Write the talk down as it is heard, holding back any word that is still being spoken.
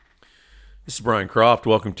This is Brian Croft.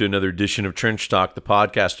 Welcome to another edition of Trench Talk, the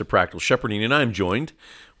podcast of Practical Shepherding, and I'm joined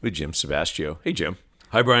with Jim Sebastio. Hey, Jim.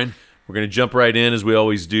 Hi, Brian. We're going to jump right in as we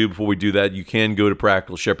always do. Before we do that, you can go to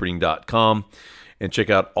practicalshepherding.com and check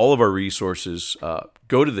out all of our resources.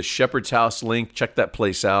 Go to the Shepherd's House link. Check that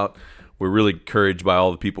place out. We're really encouraged by all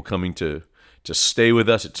the people coming to stay with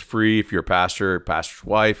us. It's free if you're a pastor or pastor's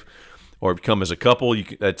wife, or if you come as a couple.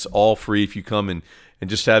 That's all free if you come and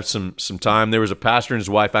just have some time. There was a pastor and his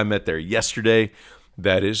wife I met there yesterday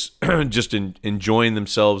that is just enjoying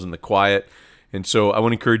themselves in the quiet. And so I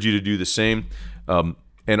want to encourage you to do the same.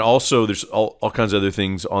 And also there's all kinds of other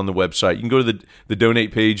things on the website. You can go to the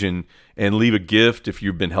donate page and leave a gift if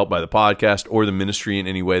you've been helped by the podcast or the ministry in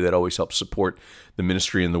any way. That always helps support the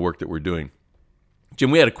ministry and the work that we're doing. Jim,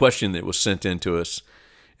 we had a question that was sent in to us,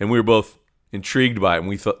 and we were both intrigued by it.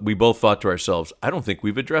 And we both thought to ourselves, I don't think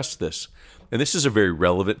we've addressed this. And this is a very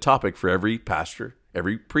relevant topic for every pastor,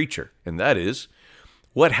 every preacher. And that is,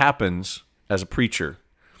 what happens as a preacher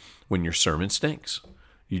when your sermon stinks?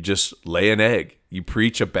 You just lay an egg. You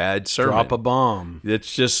preach a bad sermon. Drop a bomb. It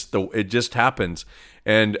just happens.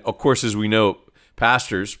 And of course, as we know,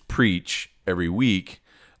 pastors preach every week.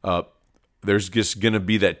 There's just going to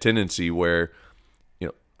be that tendency where,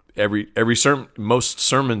 every sermon, most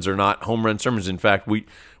sermons are not home run sermons. In fact,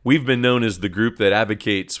 we've been known as the group that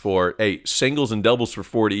advocates for singles and doubles for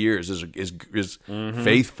 40 years is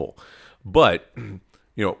faithful. But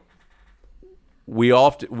we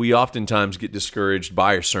oftentimes get discouraged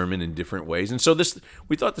by our sermon in different ways. And so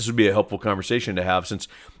we thought this would be a helpful conversation to have, since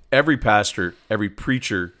every pastor, every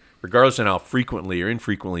preacher, regardless of how frequently or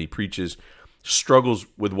infrequently he preaches, struggles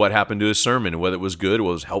with what happened to his sermon and whether it was good, whether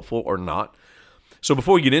it was helpful or not. So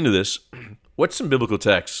before we get into this, what's some biblical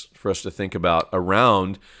texts for us to think about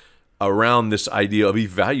around this idea of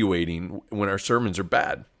evaluating when our sermons are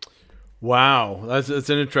bad? Wow, that's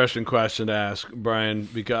an interesting question to ask, Brian,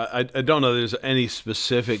 because I don't know there's any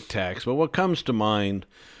specific text, but what comes to mind,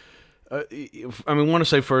 I want to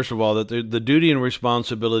say first of all that the duty and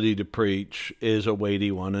responsibility to preach is a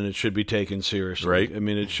weighty one, and it should be taken seriously. Right. I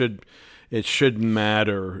mean, it should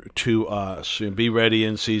matter to us. Be ready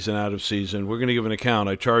in season, out of season. We're going to give an account.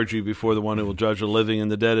 I charge you before the one who will judge the living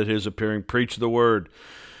and the dead at his appearing. Preach the word.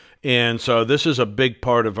 And so this is a big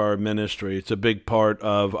part of our ministry. It's a big part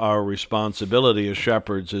of our responsibility as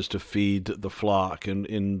shepherds is to feed the flock.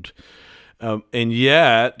 And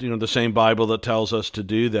yet, the same Bible that tells us to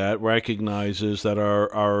do that recognizes that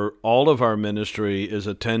all of our ministry is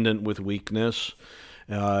attendant with weakness.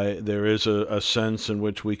 There is a sense in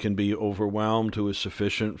which we can be overwhelmed who is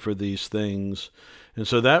sufficient for these things. And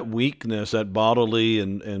so that weakness, that bodily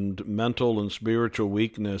and mental and spiritual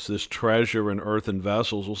weakness, this treasure in earthen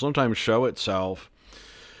vessels, will sometimes show itself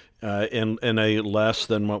in a less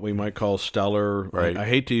than what we might call stellar. Right. I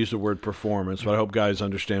hate to use the word performance, but I hope guys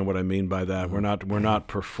understand what I mean by that. Mm-hmm. We're not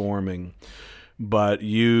performing, but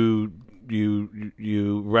you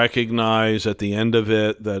recognize at the end of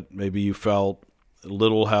it that maybe you felt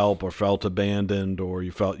little help or felt abandoned, or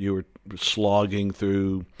you felt you were slogging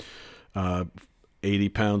through 80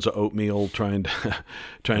 pounds of oatmeal trying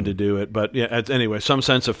to do it. But anyway, some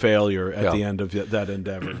sense of failure at the end of that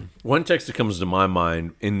endeavor. One text that comes to my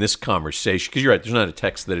mind in this conversation, because you're right, there's not a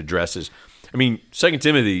text that addresses. 2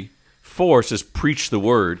 Timothy 4 says, preach the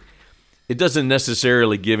word. It doesn't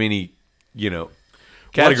necessarily give any,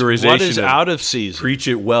 categorization. What is out of season? Preach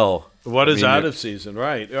it well. What is out of season?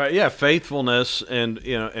 Right. Yeah. Faithfulness, and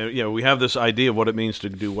we have this idea of what it means to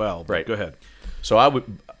do well. Right. Go ahead. So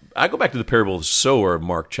I go back to the parable of the sower of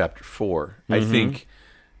Mark chapter 4. Mm-hmm. I think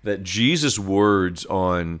that Jesus' words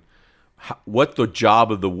on what the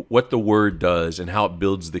job of what the word does and how it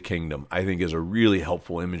builds the kingdom, I think, is a really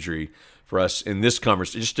helpful imagery for us in this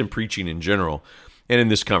conversation, just in preaching in general, and in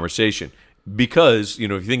this conversation. Because if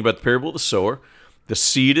you think about the parable of the sower, the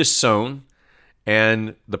seed is sown.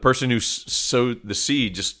 And the person who sowed the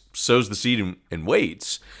seed just sows the seed and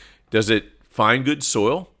waits. Does it find good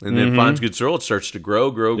soil? And then it finds good soil, it starts to grow,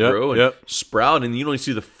 and sprout, and you only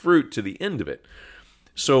see the fruit to the end of it.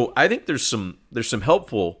 So I think there's some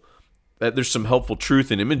helpful truth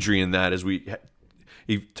and imagery in that as we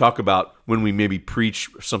talk about when we maybe preach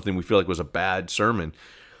something we feel like was a bad sermon,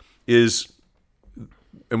 and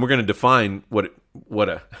we're going to define what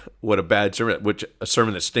a bad sermon, which a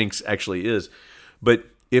sermon that stinks actually is. But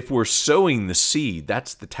if we're sowing the seed,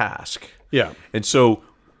 that's the task. Yeah. And so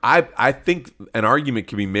I think an argument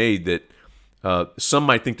can be made that some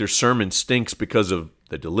might think their sermon stinks because of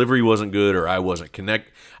the delivery wasn't good, or I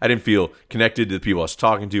didn't feel connected to the people I was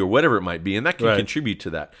talking to, or whatever it might be, and that can contribute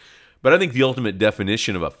to that. But I think the ultimate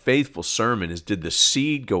definition of a faithful sermon is, did the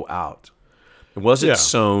seed go out? Was it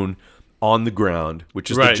sown? on the ground,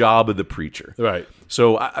 which is the Right. job of the preacher. Right.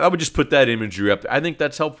 So I would just put that imagery up there. I think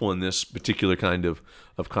that's helpful in this particular kind of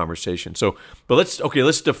conversation. So, but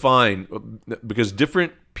let's define, because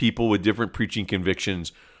different people with different preaching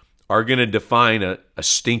convictions are going to define a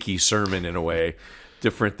stinky sermon in a way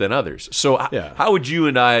different than others. So how would you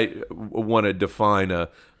and I want to define a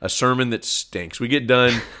sermon that stinks? We get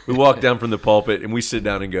done, we walk down from the pulpit, and we sit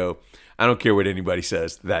down and go, I don't care what anybody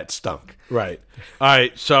says, that stunk. Right. All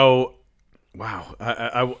right. So, wow.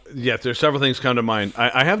 There's several things come to mind.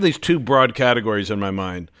 I have these two broad categories in my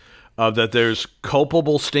mind of that there's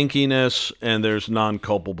culpable stinkiness and there's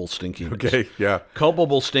non-culpable stinkiness. Okay, yeah.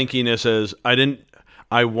 Culpable stinkiness is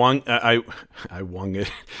I winged it. I winged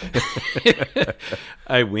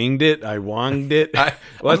it. I'm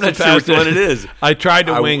not sure which one it is. I tried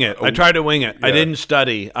to wing it. I Yeah. I didn't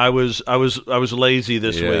study. I was lazy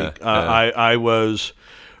this week. I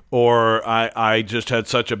just had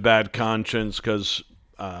such a bad conscience because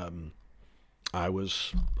I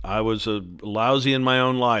was lousy in my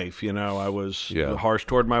own life. I was harsh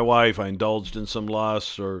toward my wife. I indulged in some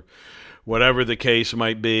lusts or whatever the case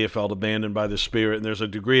might be. I felt abandoned by the Spirit, and there's a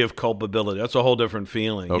degree of culpability. That's a whole different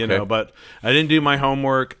feeling, Okay. But I didn't do my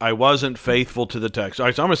homework. I wasn't faithful to the text. All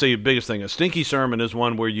right, so I'm going to say the biggest thing. A stinky sermon is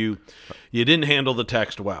one where you didn't handle the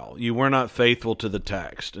text well. You were not faithful to the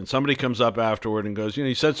text. And somebody comes up afterward and goes,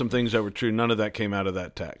 you said some things that were true. None of that came out of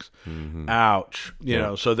that text. Mm-hmm. Ouch.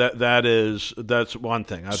 So that's one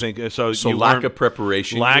thing. I think so. So lack of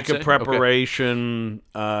preparation. Lack of preparation.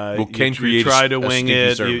 Can you create try to a wing stinky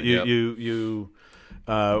it. sermon.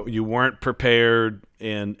 You weren't prepared,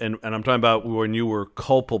 and I'm talking about when you were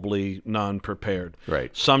culpably non-prepared.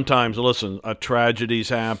 Right. Sometimes, listen, a tragedy's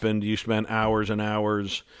happened. You spent hours and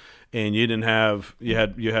hours, and you didn't have you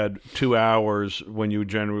had 2 hours when you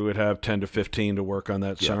generally would have 10 to 15 to work on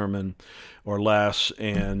that sermon, or less,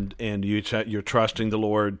 and you're trusting the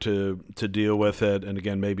Lord to deal with it. And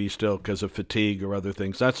again, maybe still because of fatigue or other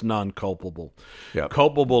things. That's non-culpable. Yeah.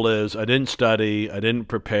 Culpable is I didn't study, I didn't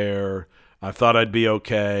prepare. I thought I'd be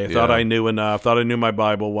okay. I thought I knew enough. Thought I knew my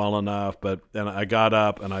Bible well enough. But then I got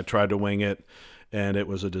up and I tried to wing it, and it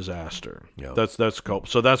was a disaster. Yeah. That's culpable.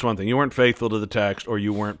 So that's one thing. You weren't faithful to the text, or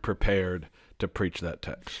you weren't prepared to preach that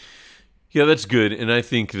text. Yeah, that's good. And I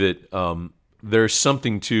think that there's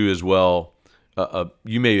something too as well.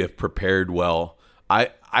 You may have prepared well.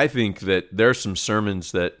 I think that there are some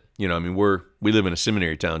sermons that we live in a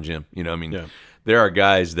seminary town, Jim. There are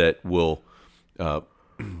guys that will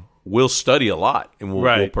study a lot and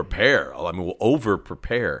will prepare. We'll over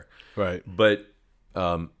prepare. Right. But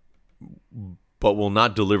will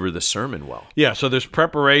not deliver the sermon well. Yeah, so there's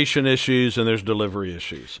preparation issues and there's delivery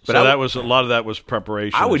issues. But so a lot of that was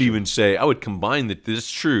preparation. I would issues. even say I would combine that. This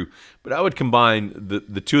is true, but I would combine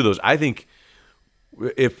the two of those. I think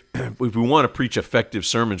if we want to preach effective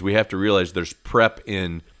sermons, we have to realize there's prep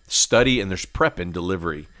in study and there's prep in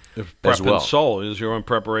delivery. Prep as well. and soul is your own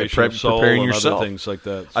preparation of soul preparing and yourself. Other things like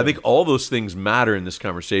that. So. I think all those things matter in this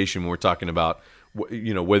conversation when we're talking about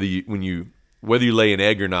whether you lay an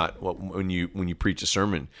egg or not when you preach a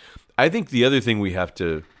sermon. I think the other thing we got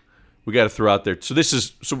to throw out there. So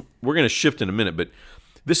we're going to shift in a minute, but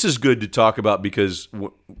this is good to talk about because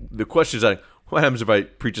the question is like, what happens if I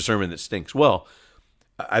preach a sermon that stinks? Well,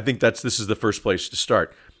 I think this is the first place to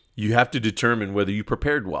start. You have to determine whether you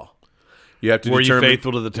prepared well. You have to determine, were you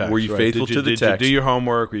faithful to the text? Were you faithful to the text? Did you do your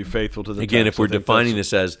homework? Were you faithful to the text? Again, if we're defining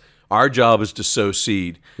this as our job is to sow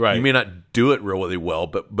seed, right. You may not do it really well,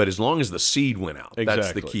 but as long as the seed went out,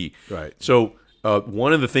 that's the key. Right. So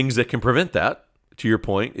one of the things that can prevent that, to your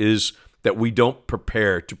point, is that we don't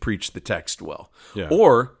prepare to preach the text well. Yeah.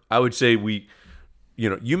 Or I would say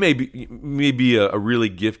you may be a really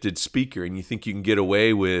gifted speaker and you think you can get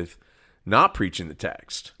away with not preaching the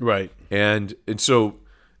text. Right. And so,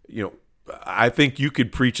 I think you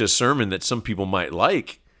could preach a sermon that some people might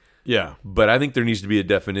like. Yeah. But I think there needs to be a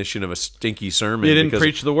definition of a stinky sermon. You didn't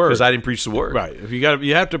preach the word. Because I didn't preach the word. Right.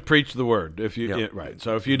 You have to preach the word. Right.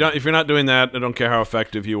 So if you're not doing that, I don't care how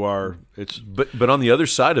effective you are. But on the other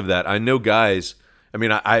side of that, I know guys. I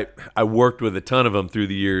mean, I worked with a ton of them through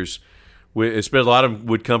the years. A lot of them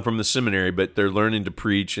would come from the seminary, but they're learning to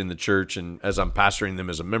preach in the church, and as I'm pastoring them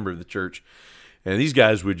as a member of the church, and these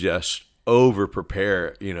guys would just over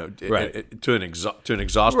prepare, to an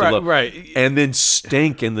exhaustive level, right, and then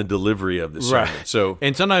stink in the delivery of the sermon. Right. So,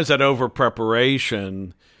 and sometimes that over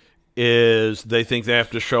preparation is they think they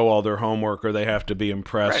have to show all their homework or they have to be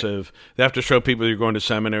impressive. Right. They have to show people you're going to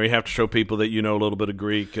seminary. You have to show people that you know a little bit of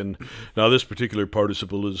Greek and now this particular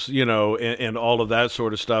participle is, and all of that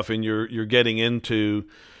sort of stuff. And you're getting into,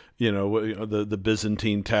 the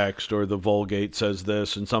Byzantine text or the Vulgate says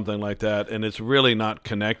this and something like that, and it's really not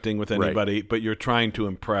connecting with anybody, but you're trying to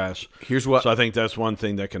impress. So I think that's one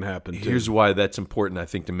thing that can happen too. Here's why that's important, I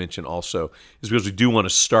think, to mention also, is because we do want to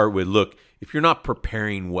start with, look, if you're not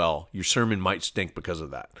preparing well, your sermon might stink because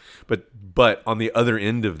of that. But on the other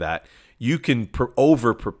end of that, you can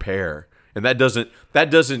over-prepare. And that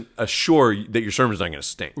doesn't assure that your sermon's not going to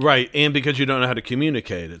stink. Right, and because you don't know how to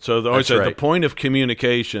communicate it. So the point of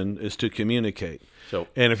communication is to communicate.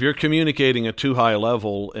 And if you're communicating at too high a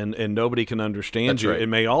level and nobody can understand you, it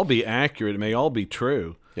may all be accurate, it may all be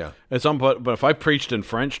true. Yeah. But if I preached in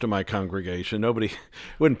French to my congregation, nobody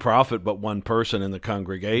wouldn't profit but one person in the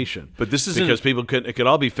congregation. But this is because it could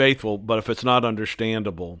all be faithful, but if it's not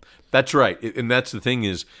understandable. That's right. And that's the thing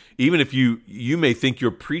is, even if you may think you're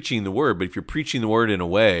preaching the word, but if you're preaching the word in a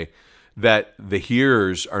way that the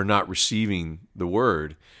hearers are not receiving the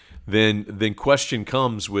word, then question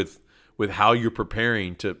comes with how you're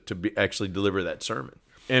preparing to actually deliver that sermon.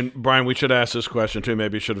 And Brian, we should ask this question too.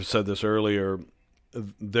 Maybe I should have said this earlier.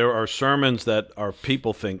 There are sermons that our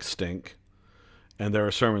people think stink, and there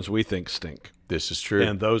are sermons we think stink. This is true.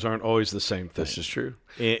 And those aren't always the same thing. This is true.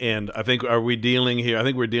 And I think, we're dealing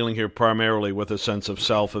here primarily with a sense of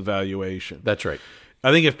self-evaluation. That's right.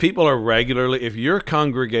 I think if your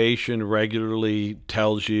congregation regularly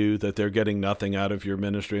tells you that they're getting nothing out of your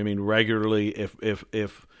ministry, I mean, regularly,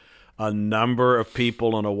 if a number of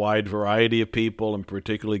people and a wide variety of people, and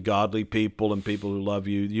particularly godly people and people who love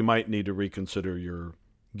you, you might need to reconsider your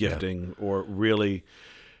gifting or really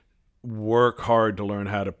work hard to learn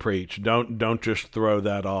how to preach. Don't just throw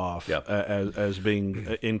that off as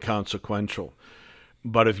being inconsequential.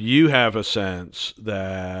 But if you have a sense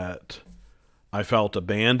that I felt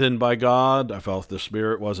abandoned by God, I felt the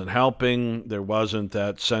Spirit wasn't helping, there wasn't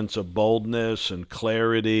that sense of boldness and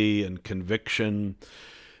clarity and conviction,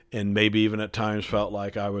 and maybe even at times felt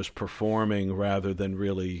like I was performing rather than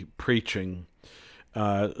really preaching.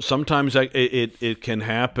 Sometimes it can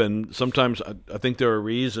happen. Sometimes I think there are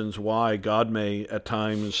reasons why God may at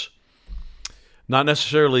times not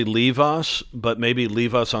necessarily leave us, but maybe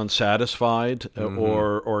leave us unsatisfied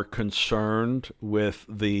or concerned with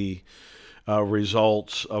the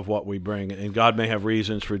results of what we bring. And God may have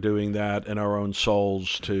reasons for doing that in our own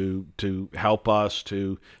souls to help us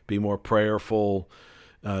to be more prayerful,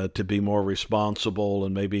 to be more responsible.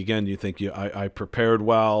 And maybe, again, you think I prepared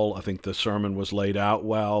well. I think the sermon was laid out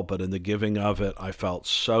well, but in the giving of it, I felt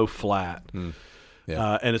so flat. And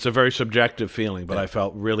it's a very subjective feeling, but I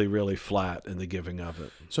felt really, really flat in the giving of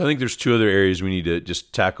it. So I think there's two other areas we need to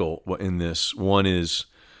just tackle in this. One is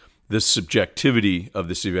the subjectivity of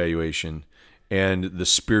this evaluation and the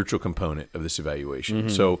spiritual component of this evaluation.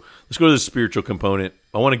 So let's go to the spiritual component.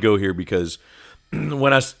 I want to go here because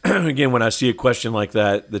when I see a question like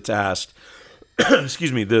that that's asked,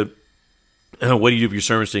 excuse me, what do you do if your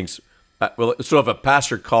sermon stinks? So if a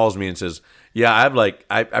pastor calls me and says, "Yeah,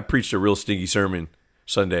 I preached a real stinky sermon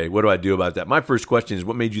Sunday. What do I do about that?" My first question is,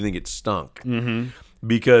 what made you think it stunk?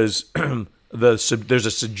 Because there's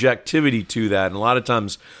a subjectivity to that, and a lot of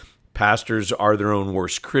times pastors are their own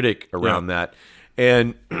worst critic around that,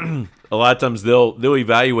 and a lot of times they'll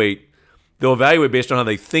evaluate based on how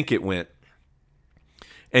they think it went.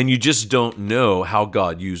 And you just don't know how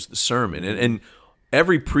God used the sermon. And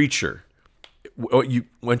every preacher,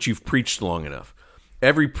 once you've preached long enough,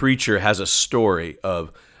 every preacher has a story of,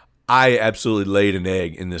 I absolutely laid an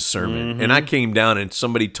egg in this sermon. And I came down and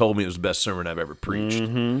somebody told me it was the best sermon I've ever preached.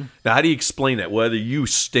 Now, how do you explain that? Whether you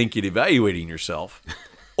stink at evaluating yourself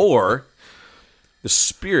or the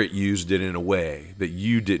Spirit used it in a way that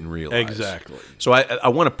you didn't realize. Exactly. So I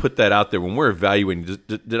want to put that out there. When we're evaluating,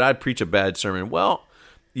 did I preach a bad sermon? Well,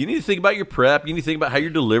 you need to think about your prep. You need to think about how you're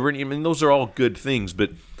delivering. I mean, those are all good things.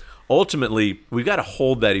 But ultimately, we've got to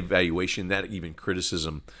hold that evaluation, that even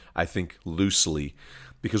criticism, I think, loosely,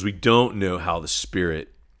 because we don't know how the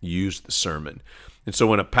Spirit used the sermon. And so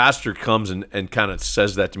when a pastor comes and kind of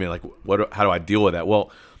says that to me, like, how do I deal with that? Well,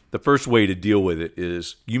 the first way to deal with it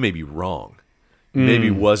is you may be wrong. Maybe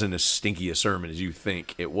it wasn't as stinky a sermon as you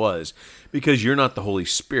think it was, because you're not the Holy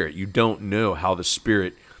Spirit. You don't know how the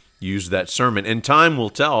Spirit used that sermon. And time will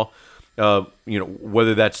tell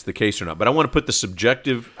whether that's the case or not. But I want to put the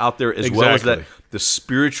subjective out there as well as that the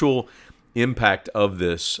spiritual impact of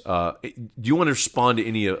this. Do you want to respond to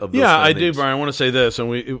any of those? Yeah, I do, Brian. I want to say this,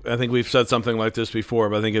 and I think we've said something like this before,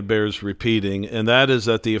 but I think it bears repeating, and that is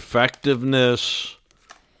that the effectiveness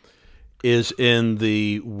is in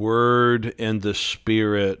the Word and the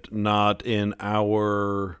Spirit, not in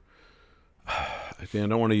our, again, I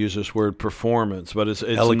don't want to use this word performance, but it's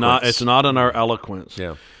not in our eloquence.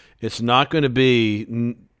 Yeah. It's not going to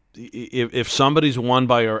be if somebody's won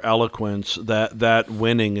by our eloquence, that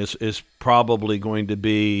winning is probably going to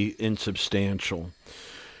be insubstantial.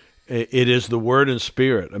 It is the word and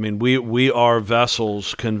spirit. I mean, we are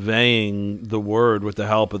vessels conveying the word with the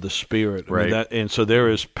help of the Spirit. Right. And so there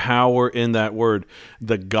is power in that word.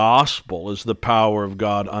 The gospel is the power of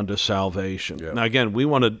God unto salvation. Yeah. Now, again,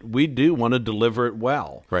 we do want to deliver it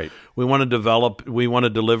well. Right. We want to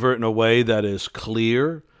deliver it in a way that is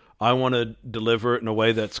clear. I want to deliver it in a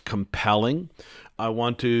way that's compelling. I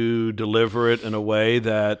want to deliver it in a way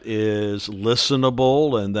that is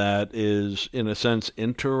listenable and that is, in a sense,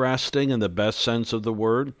 interesting in the best sense of the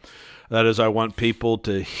word. That is, I want people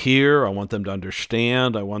to hear. I want them to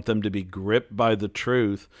understand. I want them to be gripped by the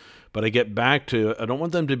truth. But I get back to, I don't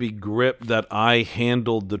want them to be gripped that I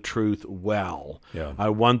handled the truth well. Yeah. I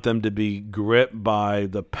want them to be gripped by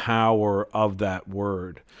the power of that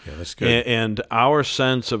word. Yeah, that's good. And our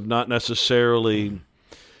sense of not necessarily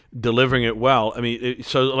delivering it well. I mean,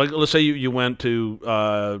 so like, let's say you went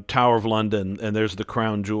to Tower of London and there's the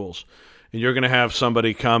crown jewels, and you're going to have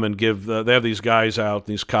somebody come and give. They have these guys out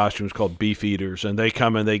in these costumes called beef eaters, and they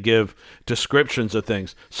come and they give descriptions of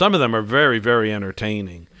things. Some of them are very, very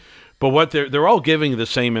entertaining, but what they're all giving the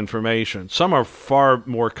same information. Some are far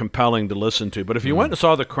more compelling to listen to. But if you went and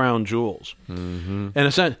saw the crown jewels, and in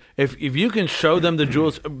a sense, if you can show them the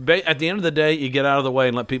jewels, at the end of the day, you get out of the way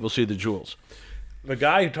and let people see the jewels. The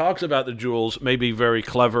guy who talks about the jewels may be very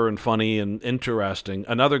clever and funny and interesting.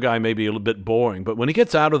 Another guy may be a little bit boring. But when he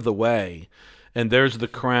gets out of the way and there's the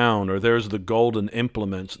crown or there's the golden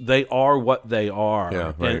implements, they are what they are.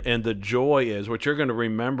 Yeah, right. And the joy is, what you're going to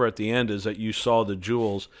remember at the end is that you saw the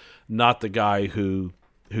jewels, not the guy who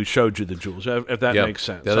showed you the jewels, if that Yep. makes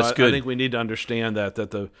sense. Yeah, that's So good. I think we need to understand that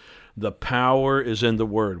the power is in the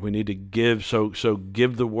word. We need to give. So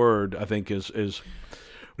give the word, I think, is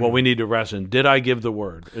what we need to rest in. Did I give the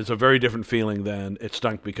word? It's a very different feeling than it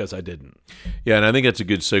stunk because I didn't. Yeah, and I think that's a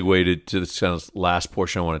good segue to this kind of last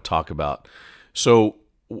portion I want to talk about. So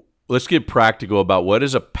let's get practical about what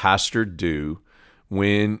does a pastor do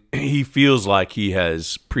when he feels like he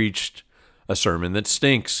has preached a sermon that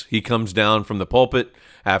stinks. He comes down from the pulpit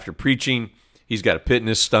after preaching. He's got a pit in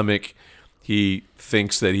his stomach. He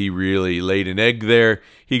thinks that he really laid an egg there.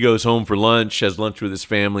 He goes home for lunch, has lunch with his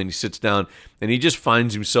family, and he sits down, and he just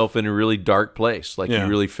finds himself in a really dark place, like he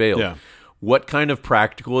really failed. Yeah. What kind of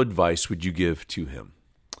practical advice would you give to him?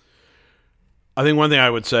 I think one thing I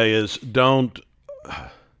would say is don't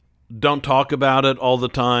talk about it all the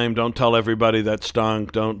time. Don't tell everybody that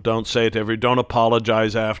stunk. Don't say it to don't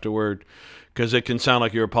apologize afterward, because it can sound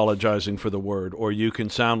like you're apologizing for the word, or you can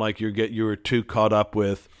sound like you're too caught up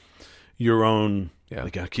with your own,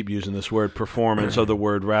 like I keep using this word, performance of the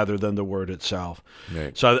word rather than the word itself.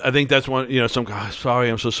 Right. So I think that's one, some guy,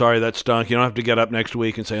 I'm so sorry that stunk. You don't have to get up next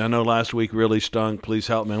week and say, I know last week really stunk. Please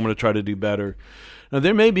help me. I'm going to try to do better. Now,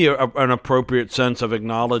 there may be an appropriate sense of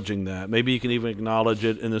acknowledging that. Maybe you can even acknowledge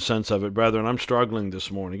it in the sense of it, brethren, I'm struggling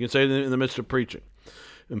this morning. You can say it in the midst of preaching.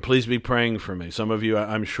 And please be praying for me. Some of you,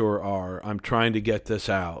 I'm sure, are. I'm trying to get this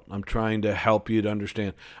out. I'm trying to help you to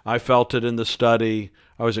understand. I felt it in the study.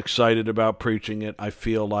 I was excited about preaching it. I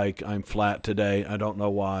feel like I'm flat today. I don't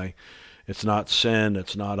know why. It's not sin.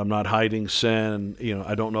 I'm not hiding sin.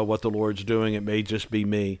 I don't know what the Lord's doing. It may just be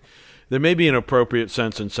me. There may be an appropriate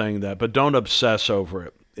sense in saying that, but don't obsess over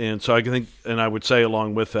it. And so I think, and I would say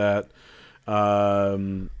along with that,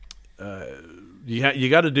 you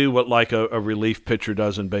got to do what like a relief pitcher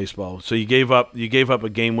does in baseball. So you gave up a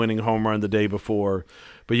game-winning home run the day before,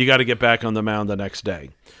 but you got to get back on the mound the next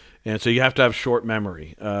day. And so you have to have short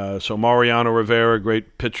memory. So Mariano Rivera,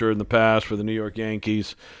 great pitcher in the past for the New York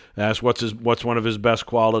Yankees, asked what's one of his best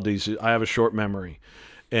qualities. I have a short memory,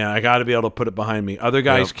 and I got to be able to put it behind me. Other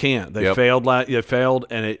guys can't. They failed,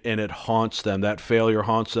 and it haunts them. That failure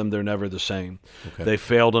haunts them. They're never the same. Okay. They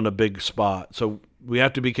failed in a big spot. So we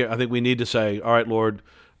have to be careful. I think we need to say, all right, Lord,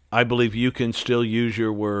 I believe you can still use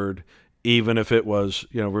your word, even if it was,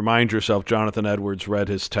 remind yourself, Jonathan Edwards read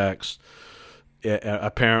his text,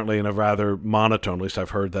 apparently in a rather monotone, at least I've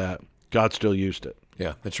heard that. God still used it.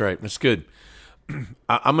 Yeah, that's right. That's good.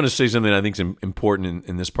 I'm going to say something I think is important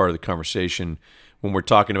in this part of the conversation when we're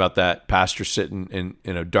talking about that pastor sitting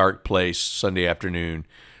in a dark place Sunday afternoon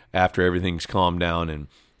after everything's calmed down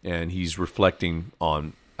and he's reflecting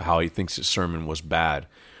on how he thinks his sermon was bad.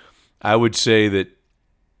 I would say that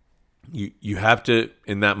you have to,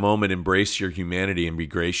 in that moment, embrace your humanity and be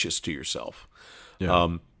gracious to yourself.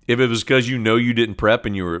 Yeah. If it was because you didn't prep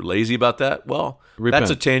and you were lazy about that, well, repent.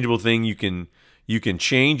 That's a tangible thing you can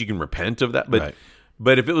change. You can repent of that.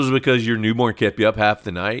 But if it was because your newborn kept you up half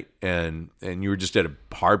the night and you were just at a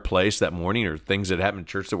hard place that morning, or things that happened in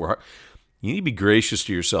church that were hard, you need to be gracious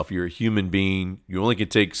to yourself. You're a human being. You only can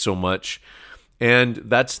take so much. And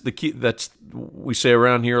that's the key. That's, we say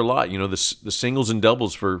around here a lot, the singles and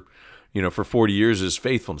doubles for 40 years is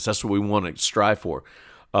faithfulness. That's what we want to strive for.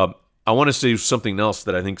 I want to say something else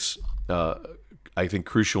that I think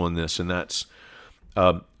crucial in this, and that's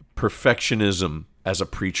perfectionism as a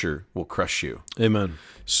preacher will crush you. Amen.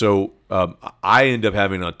 So I end up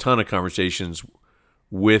having a ton of conversations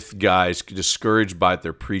with guys discouraged by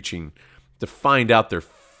their preaching to find out they're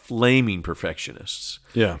flaming perfectionists.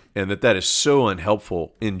 Yeah. And that is so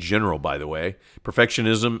unhelpful in general, by the way.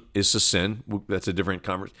 Perfectionism is a sin. That's a different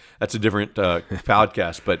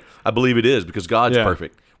podcast, but I believe it is, because God's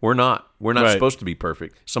perfect. We're not. We're not supposed to be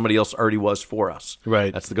perfect. Somebody else already was for us.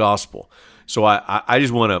 Right. That's the gospel. So I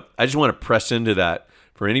just want to press into that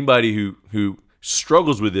for anybody who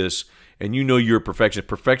struggles with this, and you're a perfectionist.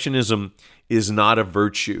 Perfectionism is not a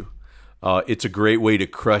virtue. It's a great way to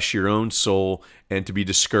crush your own soul and to be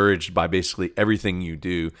discouraged by basically everything you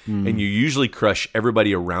do. And you usually crush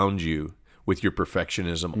everybody around you with your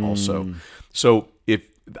perfectionism also. So if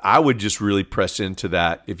I would just really press into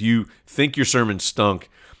that. If you think your sermon stunk,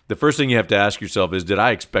 the first thing you have to ask yourself is, did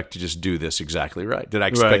I expect to just do this exactly right? Did I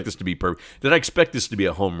expect this to be perfect? Did I expect this to be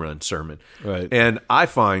a home run sermon? Right. And I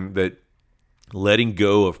find that letting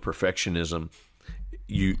go of perfectionism,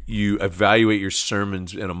 you evaluate your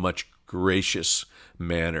sermons in a much gracious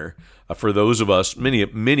manner. For those of us,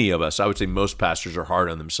 many of us, I would say most pastors are hard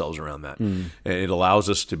on themselves around that, and it allows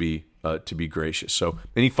us to be gracious. So,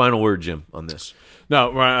 any final word, Jim, on this?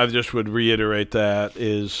 No, Ryan, I just would reiterate that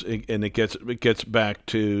and it gets back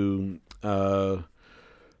to there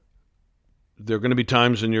are going to be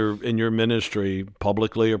times in your ministry,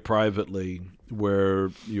 publicly or privately, where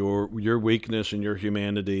your weakness and your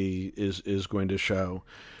humanity is going to show.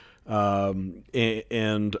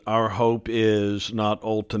 And our hope is not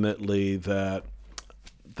ultimately that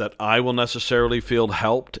I will necessarily feel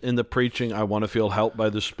helped in the preaching. I want to feel helped by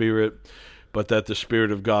the Spirit, but that the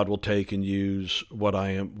Spirit of God will take and use what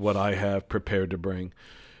I have prepared to bring.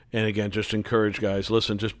 And again, just encourage guys,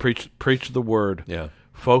 listen, just preach the word. Yeah.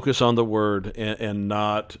 Focus on the word and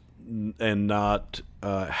not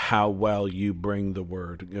how well you bring the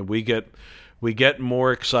word. And we get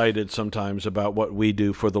more excited sometimes about what we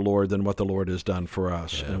do for the Lord than what the Lord has done for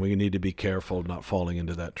us. Yeah. And we need to be careful not falling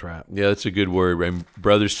into that trap. Yeah, that's a good word. And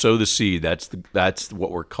brothers, sow the seed. That's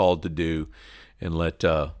what we're called to do. And let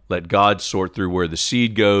God sort through where the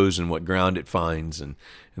seed goes and what ground it finds, and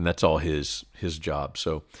that's all His job.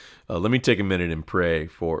 So let me take a minute and pray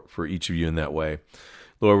for each of you in that way.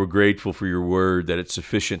 Lord, we're grateful for your word, that it's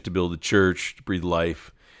sufficient to build a church, to breathe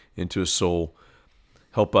life into a soul.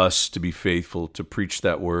 Help us to be faithful, to preach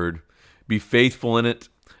that word, be faithful in it,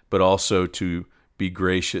 but also to be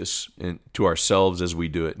gracious to ourselves as we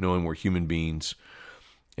do it, knowing we're human beings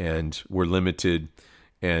and we're limited,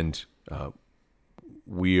 and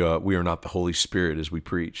we are not the Holy Spirit as we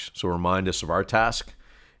preach. So remind us of our task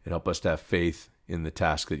and help us to have faith in the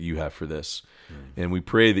task that you have for this. And we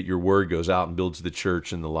pray that your word goes out and builds the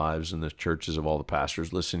church and the lives and the churches of all the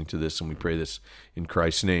pastors listening to this. And we pray this in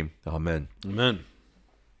Christ's name. Amen. Amen.